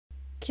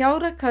Kia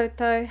ora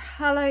koutou,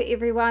 hello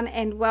everyone,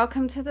 and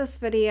welcome to this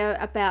video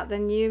about the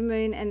new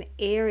moon in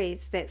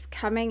Aries that's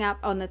coming up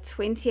on the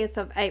 20th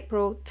of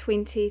April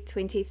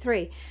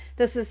 2023.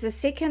 This is the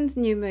second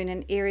new moon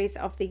in Aries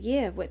of the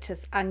year, which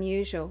is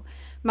unusual.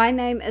 My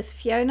name is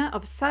Fiona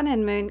of Sun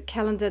and Moon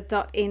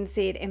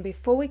Calendar.nz, and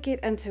before we get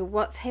into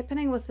what's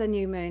happening with the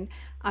new moon,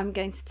 I'm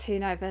going to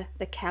turn over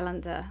the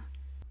calendar.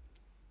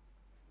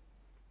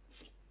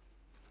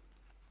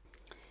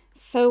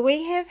 So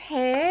we have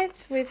had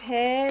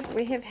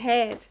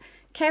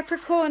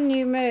Capricorn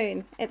new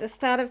moon at the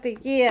start of the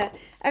year,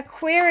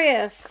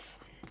 Aquarius,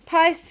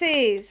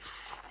 Pisces,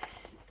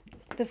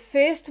 the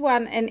first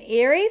one in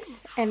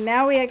Aries, and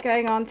now we are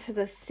going on to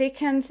the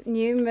second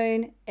new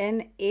moon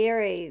in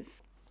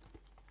Aries.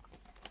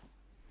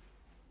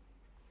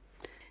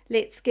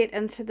 Let's get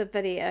into the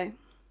video.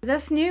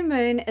 This new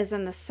moon is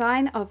in the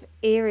sign of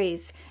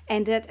Aries,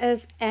 and it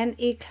is an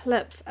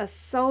eclipse, a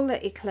solar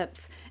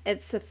eclipse.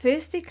 It's the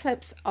first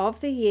eclipse of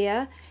the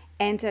year,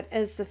 and it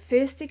is the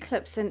first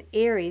eclipse in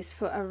Aries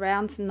for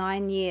around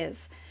 9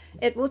 years.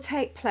 It will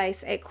take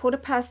place at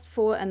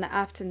 4:15 in the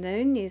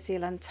afternoon, New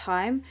Zealand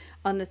time,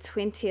 on the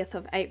 20th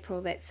of April,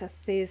 that's a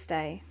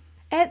Thursday.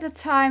 At the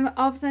time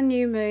of the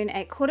new moon,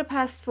 at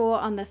 4:15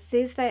 on the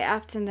Thursday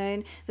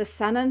afternoon, the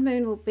sun and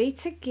moon will be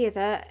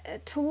together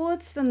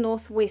towards the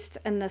northwest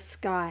in the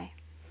sky.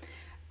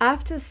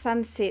 After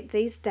sunset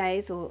these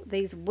days or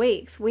these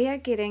weeks, we are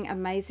getting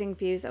amazing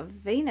views of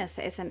Venus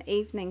as an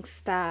evening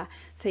star.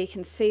 So you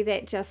can see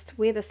that just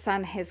where the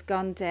sun has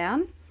gone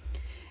down.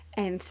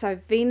 And so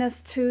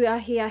Venus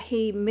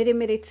tuahiahi,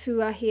 meremere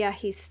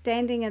tuahiahi,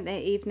 standing in the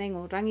evening,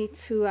 or rangi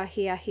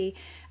tuahiahi.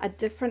 A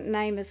different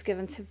name is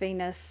given to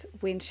Venus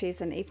when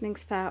she's an evening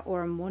star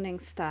or a morning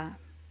star.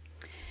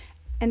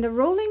 And the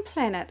ruling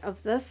planet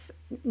of this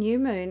new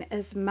moon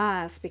is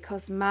Mars,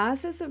 because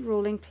Mars is a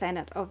ruling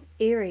planet of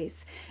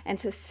Aries. And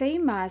to see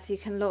Mars, you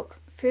can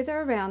look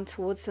further around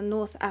towards the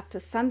north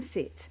after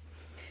sunset.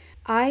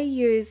 I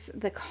use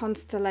the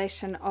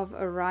constellation of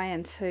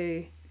Orion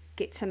to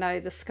get to know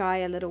the sky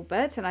a little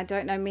bit, and I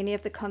don't know many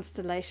of the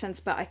constellations,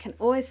 but I can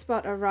always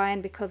spot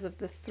Orion because of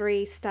the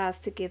 3 stars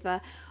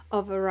together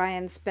of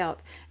Orion's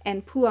belt,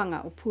 and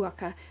Puanga or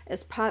Puaka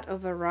is part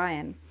of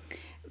Orion.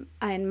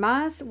 And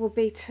Mars will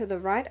be to the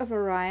right of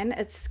Orion.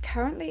 It's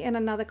currently in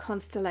another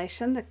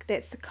constellation,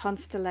 that's the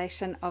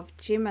constellation of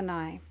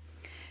Gemini.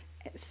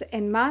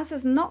 And Mars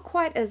is not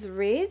quite as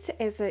red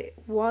as it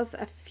was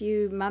a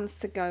few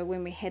months ago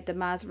when we had the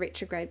Mars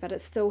retrograde, but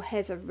it still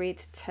has a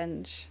red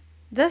tinge.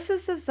 This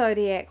is the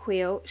zodiac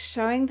wheel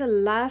showing the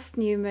last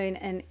new moon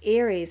in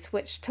Aries,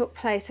 which took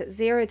place at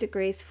 0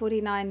 degrees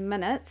 49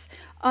 minutes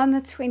on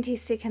the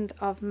 22nd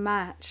of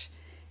March.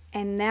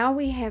 And now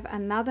we have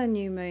another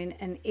new moon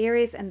in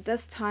Aries, and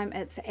this time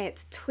it's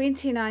at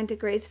 29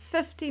 degrees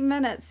 50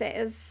 minutes. That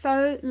is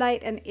so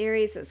late in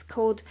Aries. It's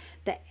called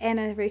the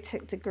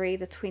anaretic degree,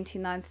 the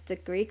 29th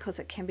degree, because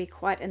it can be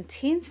quite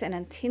intense and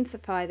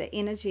intensify the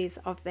energies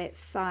of that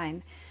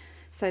sign.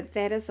 So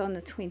that is on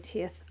the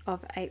 20th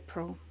of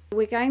April.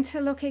 We're going to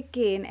look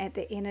again at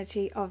the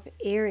energy of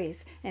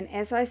Aries, and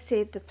as I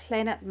said, the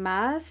planet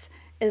Mars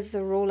is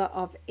the ruler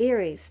of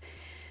Aries.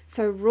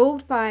 So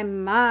ruled by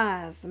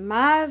Mars.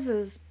 Mars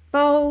is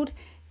bold,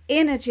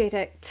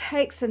 energetic,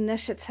 takes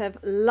initiative,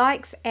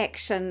 likes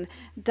action,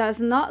 does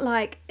not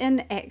like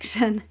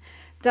inaction,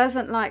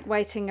 doesn't like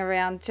waiting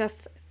around,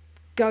 just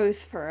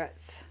goes for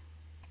it.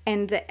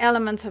 And the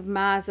element of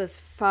Mars is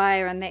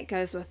fire, and that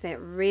goes with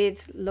that red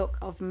look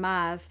of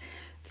Mars.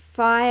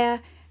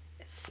 Fire,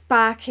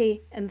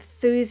 sparky,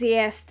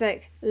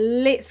 enthusiastic,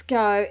 let's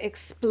go,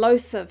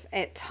 explosive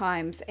at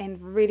times,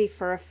 and ready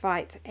for a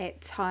fight at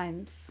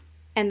times.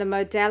 And the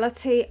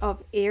modality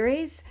of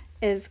Aries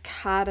is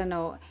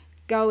cardinal,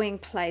 going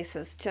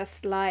places,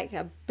 just like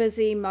a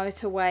busy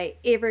motorway,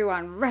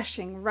 everyone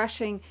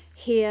rushing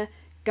here,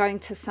 going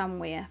to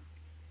somewhere.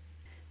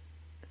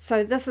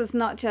 So this is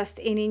not just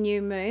any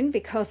new moon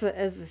because it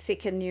is the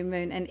second new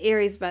moon in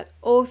Aries, but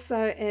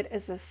also it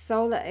is a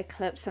solar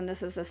eclipse, and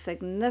this is a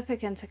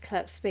significant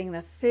eclipse, being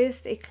the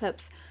first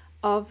eclipse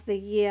of the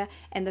year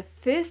and the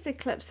first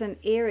eclipse in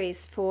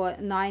Aries for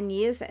 9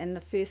 years, and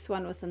the first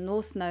one with the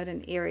North Node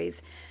in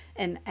Aries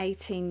in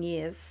 18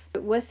 years.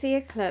 With the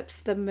eclipse,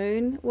 the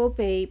moon will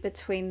be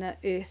between the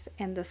Earth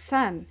and the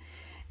Sun,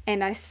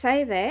 and I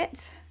say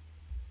that,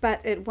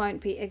 but it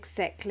won't be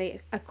exactly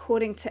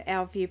according to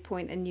our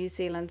viewpoint in New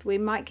Zealand. We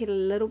might get a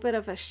little bit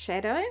of a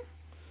shadow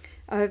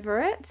over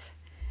it.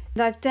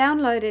 And I've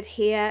downloaded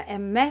here a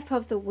map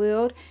of the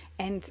world,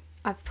 and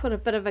I've put a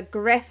bit of a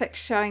graphic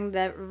showing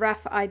the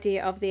rough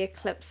idea of the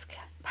eclipse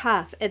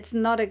path. It's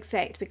not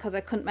exact because I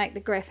couldn't make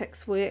the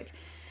graphics work.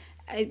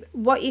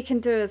 What you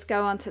can do is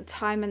go on to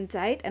time and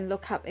date and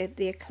look up at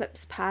the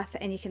eclipse path,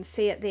 and you can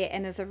see it there,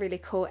 and there's a really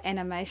cool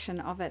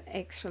animation of it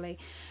actually.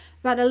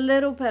 But a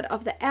little bit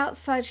of the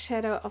outside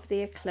shadow of the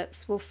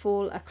eclipse will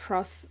fall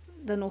across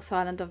the North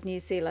Island of New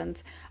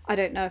Zealand. I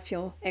don't know if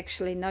you'll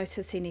actually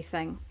notice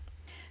anything.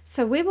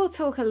 So we will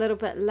talk a little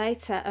bit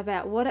later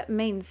about what it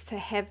means to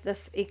have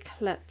this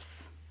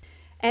eclipse.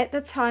 at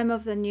the time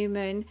of the new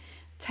moon,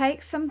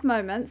 take some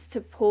moments to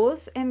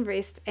pause and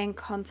rest and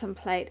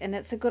contemplate. And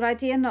it's a good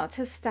idea not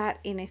to start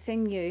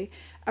anything new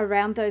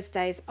around those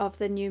days of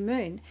the new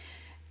moon.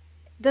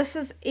 This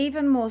is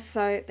even more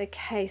so the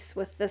case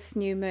with this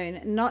new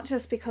moon, not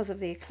just because of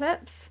the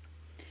eclipse,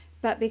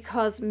 but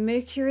because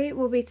Mercury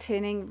will be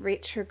turning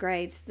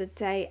retrograde the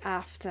day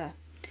after.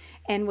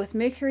 And with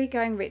Mercury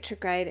going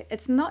retrograde,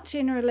 it's not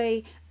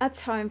generally a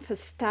time for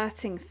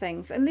starting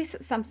things, unless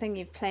it's something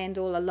you've planned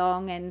all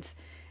along,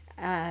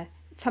 and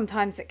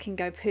sometimes it can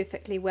go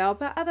perfectly well,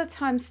 but other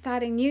times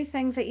starting new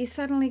things that you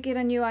suddenly get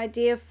a new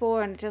idea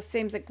for and it just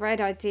seems a great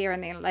idea,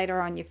 and then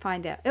later on you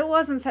find out it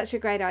wasn't such a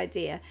great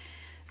idea.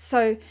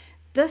 So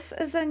this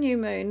is a new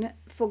moon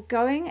for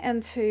going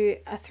into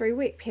a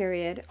 3-week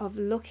period of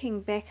looking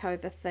back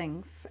over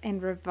things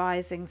and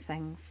revising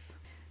things.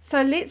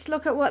 So let's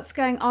look at what's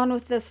going on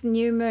with this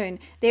new moon.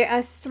 There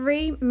are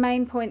 3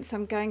 main points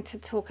I'm going to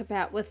talk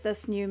about with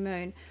this new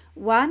moon.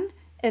 1,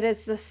 it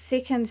is the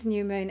second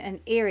new moon in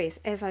Aries.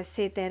 As I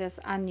said, that is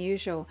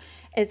unusual.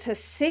 It's a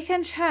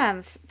second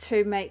chance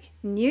to make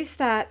new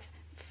starts,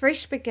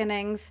 fresh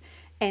beginnings,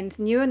 and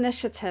new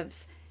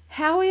initiatives.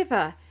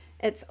 However,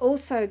 it's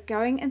also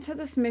going into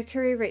this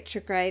Mercury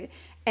retrograde,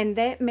 and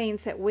that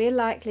means that we're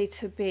likely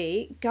to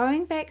be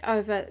going back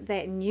over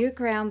that new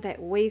ground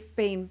that we've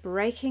been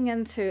breaking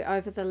into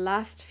over the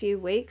last few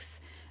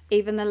weeks,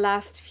 even the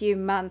last few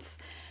months.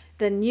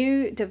 The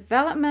new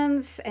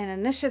developments and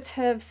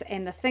initiatives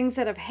and the things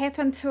that have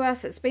happened to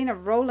us, it's been a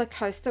roller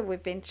coaster.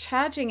 We've been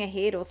charging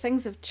ahead, or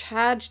things have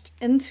charged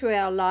into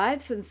our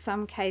lives in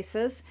some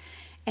cases,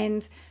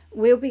 and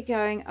we'll be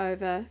going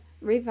over,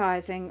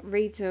 revising,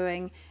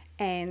 redoing,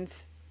 and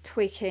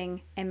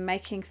tweaking and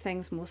making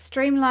things more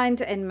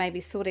streamlined, and maybe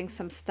sorting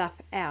some stuff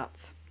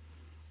out.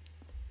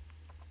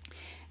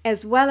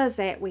 As well as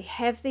that, we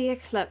have the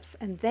eclipse,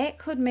 and that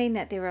could mean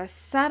that there are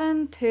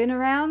sudden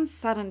turnarounds,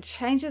 sudden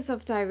changes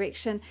of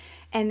direction,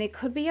 and there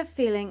could be a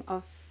feeling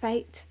of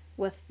fate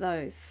with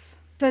those.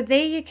 So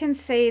there you can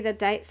see the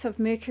dates of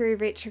Mercury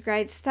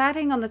retrograde,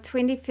 starting on the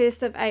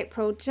 21st of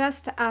April,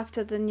 just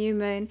after the new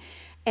moon,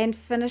 and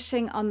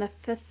finishing on the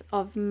 5th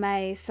of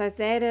May. So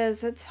that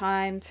is a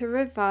time to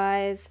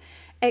revise,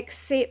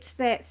 accept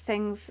that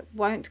things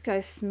won't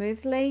go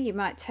smoothly. You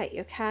might take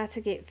your car to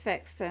get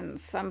fixed and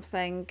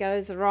something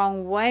goes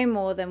wrong way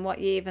more than what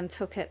you even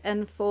took it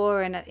in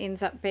for, and it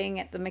ends up being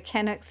at the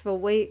mechanics for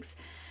weeks.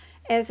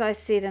 As I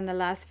said in the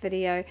last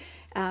video,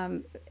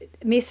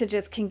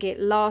 messages can get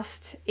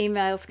lost,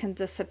 emails can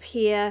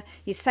disappear,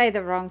 you say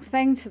the wrong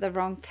thing to the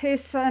wrong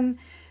person,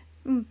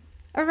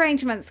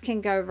 arrangements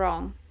can go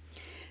wrong.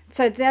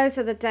 So those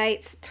are the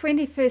dates.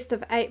 21st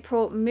of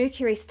April,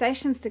 Mercury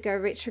stations to go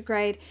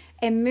retrograde,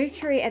 and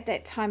Mercury at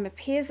that time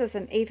appears as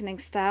an evening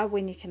star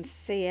when you can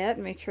see it.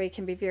 Mercury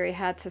can be very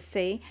hard to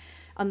see.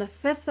 On the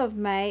 5th of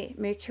May,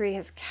 Mercury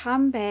has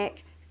come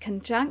back,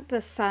 conjunct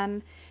the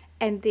Sun,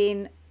 and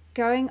then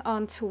going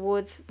on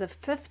towards the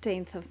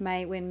 15th of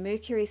May when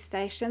Mercury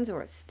stations,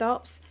 or it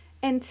stops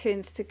and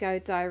turns to go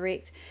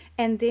direct,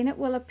 and then it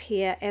will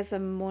appear as a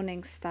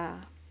morning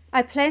star.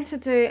 I plan to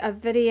do a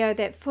video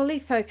that fully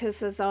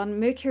focuses on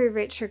Mercury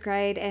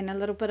retrograde and a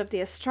little bit of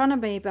the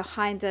astronomy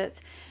behind it,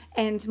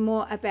 and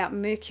more about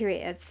Mercury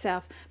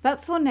itself.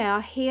 But for now,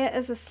 here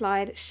is a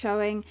slide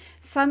showing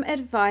some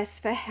advice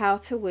for how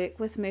to work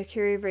with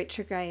Mercury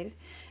retrograde.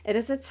 It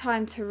is a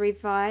time to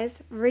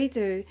revise,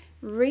 redo,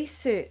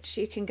 research.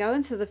 You can go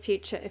into the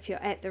future if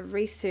you're at the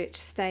research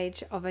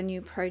stage of a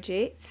new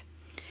project.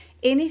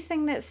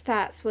 Anything that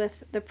starts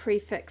with the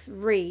prefix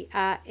re,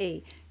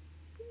 R-E,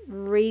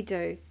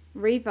 redo,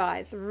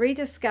 revise,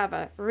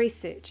 rediscover,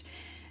 research.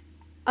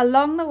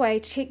 Along the way,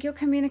 check your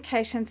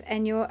communications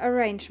and your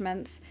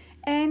arrangements,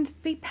 and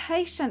be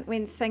patient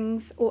when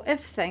things, or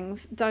if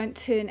things, don't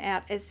turn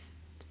out as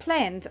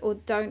planned, or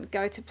don't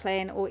go to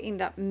plan, or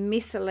end up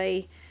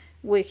messily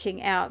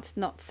working out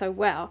not so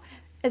well.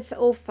 It's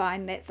all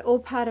fine. That's all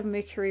part of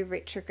Mercury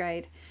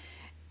retrograde.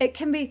 It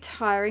can be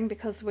tiring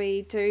because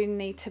we do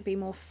need to be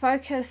more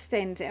focused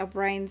and our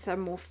brains are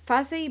more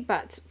fuzzy,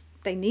 but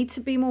they need to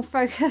be more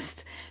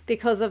focused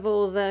because of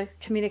all the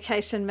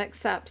communication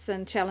mix-ups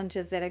and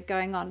challenges that are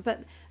going on.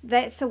 But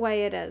that's the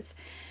way it is.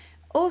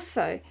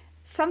 Also,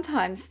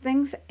 sometimes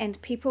things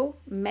and people,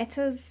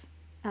 matters,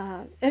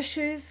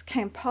 issues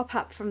can pop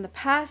up from the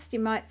past. You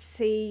might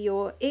see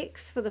your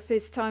ex for the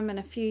first time in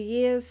a few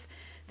years.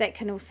 That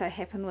can also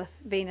happen with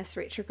Venus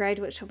retrograde,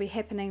 which will be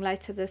happening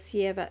later this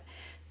year. But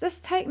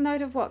just take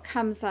note of what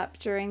comes up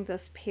during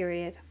this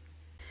period.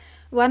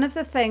 One of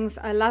the things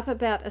I love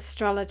about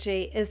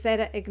astrology is that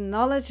it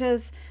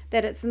acknowledges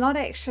that it's not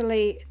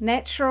actually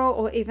natural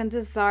or even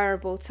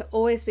desirable to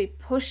always be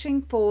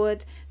pushing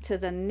forward to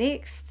the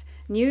next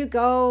new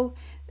goal,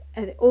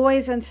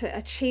 always into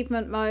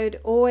achievement mode,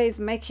 always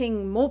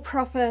making more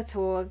profit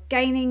or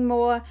gaining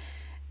more,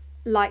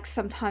 like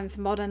sometimes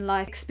modern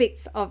life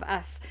expects of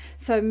us.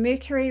 So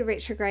Mercury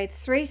retrograde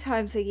 3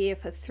 times a year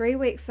for 3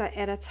 weeks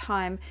at a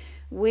time.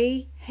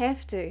 We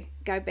have to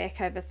go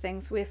back over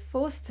things. We're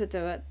forced to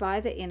do it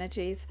by the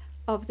energies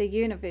of the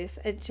universe.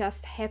 It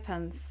just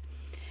happens.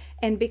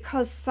 And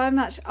because so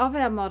much of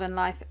our modern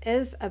life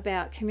is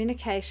about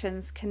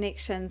communications,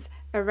 connections,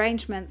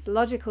 arrangements,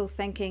 logical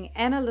thinking,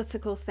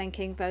 analytical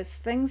thinking, those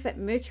things that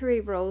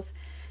Mercury rules,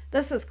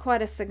 this is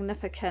quite a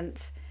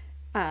significant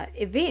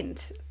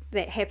event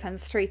that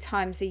happens 3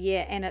 times a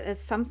year, and it is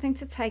something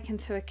to take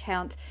into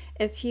account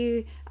if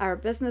you are a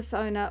business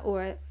owner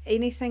or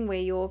anything where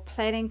you're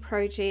planning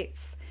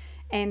projects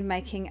and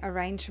making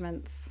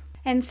arrangements.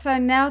 And so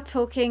now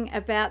talking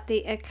about the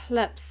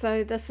eclipse.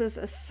 So this is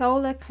a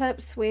solar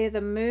eclipse where the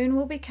moon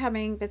will be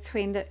coming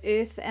between the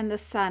earth and the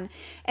sun,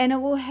 and it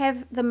will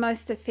have the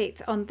most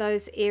effect on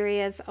those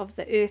areas of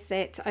the earth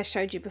that I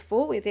showed you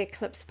before where the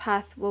eclipse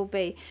path will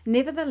be.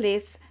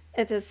 Nevertheless,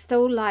 it is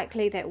still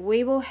likely that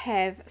we will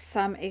have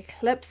some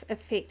eclipse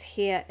effect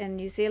here in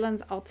New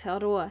Zealand's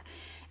Aotearoa,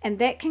 and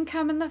that can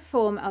come in the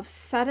form of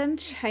sudden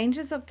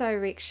changes of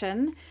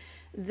direction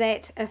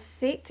that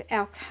affect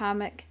our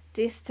karmic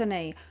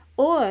destiny,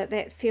 or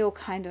that feel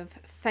kind of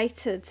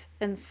fated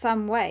in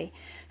some way.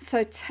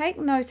 So take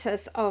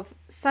notice of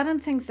sudden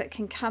things that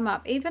can come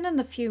up even in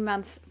the few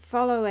months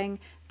following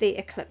the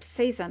eclipse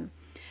season.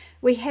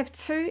 We have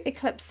 2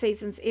 eclipse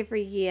seasons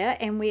every year,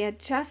 and we are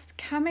just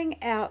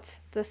coming out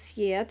this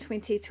year,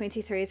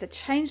 2023, as a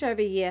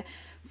changeover year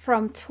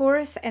from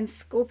Taurus and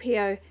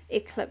Scorpio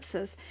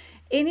eclipses.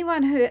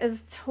 Anyone who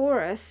is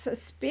Taurus,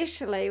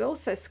 especially,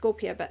 also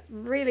Scorpio, but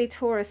really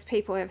Taurus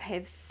people have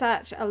had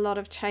such a lot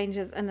of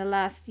changes in the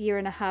last year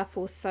and a half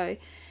or so,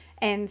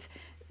 and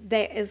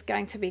that is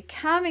going to be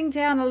calming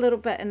down a little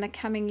bit in the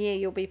coming year,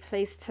 you'll be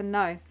pleased to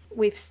know.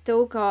 We've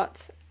still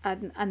got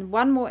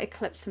one more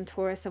eclipse in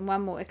Taurus and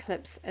one more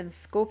eclipse in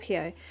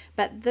Scorpio,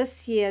 but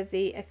this year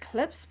the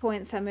eclipse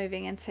points are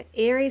moving into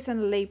Aries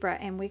and Libra,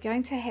 and we're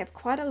going to have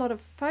quite a lot of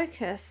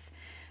focus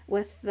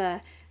with the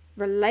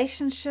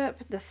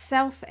relationship, the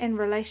self and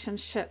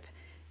relationship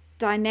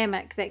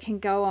dynamic that can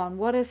go on.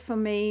 What is for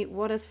me?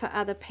 What is for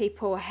other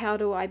people? How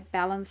do I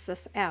balance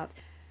this out?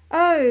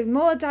 Oh,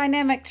 more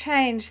dynamic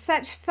change,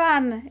 such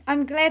fun.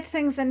 I'm glad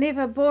things are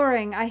never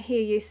boring, I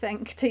hear you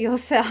think to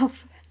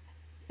yourself.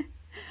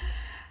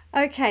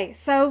 Okay,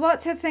 so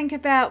what to think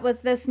about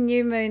with this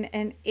new moon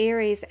in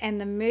Aries and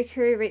the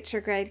Mercury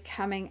retrograde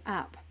coming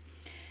up?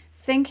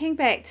 Thinking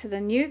back to the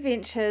new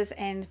ventures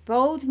and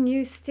bold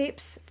new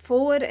steps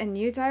forward in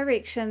new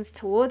directions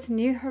towards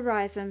new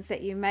horizons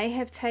that you may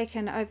have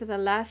taken over the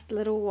last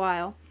little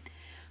while.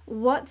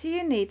 What do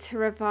you need to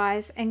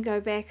revise and go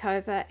back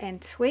over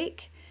and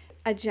tweak,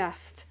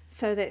 adjust,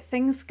 so that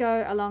things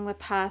go along the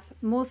path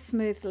more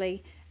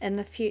smoothly in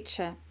the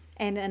future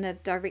and in a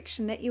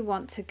direction that you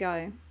want to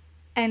go?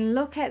 And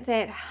look at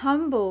that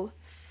humble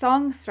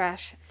song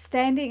thrush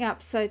standing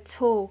up so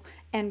tall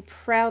and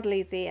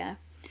proudly there.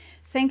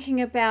 Thinking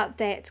about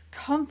that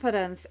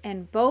confidence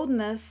and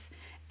boldness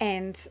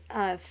and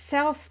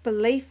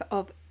self-belief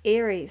of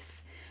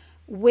Aries.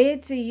 Where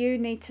do you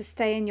need to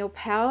stay in your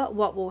power?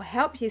 What will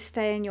help you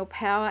stay in your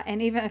power?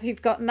 And even if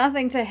you've got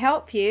nothing to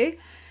help you,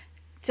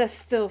 just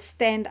still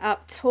stand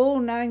up tall,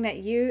 knowing that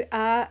you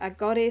are a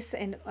goddess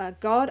and a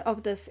god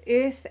of this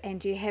earth,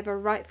 and you have a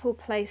rightful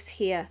place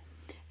here,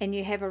 and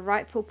you have a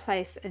rightful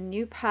place in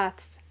new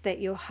paths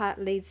that your heart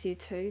leads you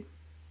to.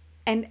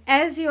 And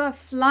as you are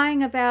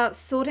flying about,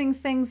 sorting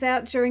things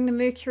out during the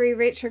Mercury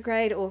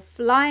retrograde, or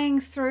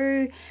flying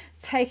through,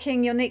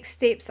 taking your next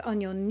steps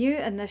on your new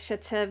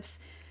initiatives,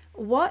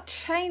 what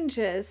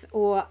changes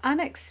or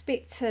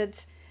unexpected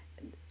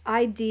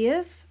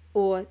ideas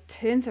or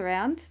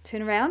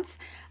turnarounds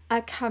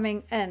are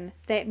coming in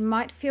that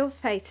might feel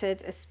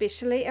fated,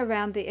 especially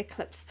around the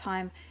eclipse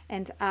time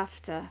and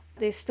after?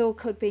 There still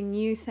could be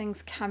new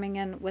things coming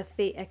in with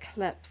the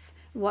eclipse.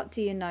 What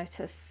do you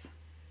notice?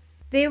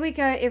 There we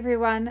go,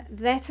 everyone.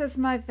 That is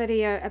my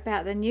video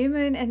about the new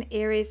moon in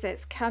Aries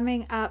that's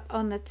coming up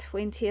on the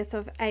 20th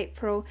of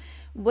April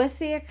with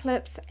the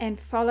eclipse and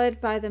followed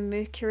by the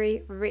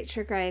Mercury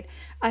retrograde.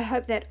 I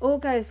hope that all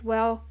goes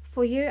well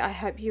for you. I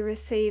hope you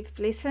receive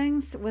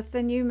blessings with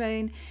the new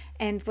moon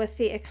and with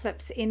the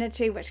eclipse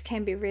energy, which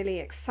can be really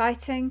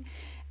exciting,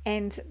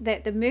 and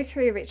that the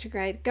Mercury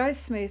retrograde goes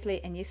smoothly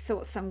and you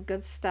sort some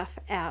good stuff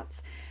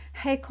out.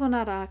 Hei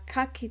kona rā,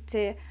 ka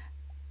kite,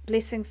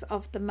 blessings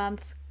of the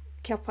month.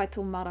 Kia pai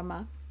tō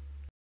marama.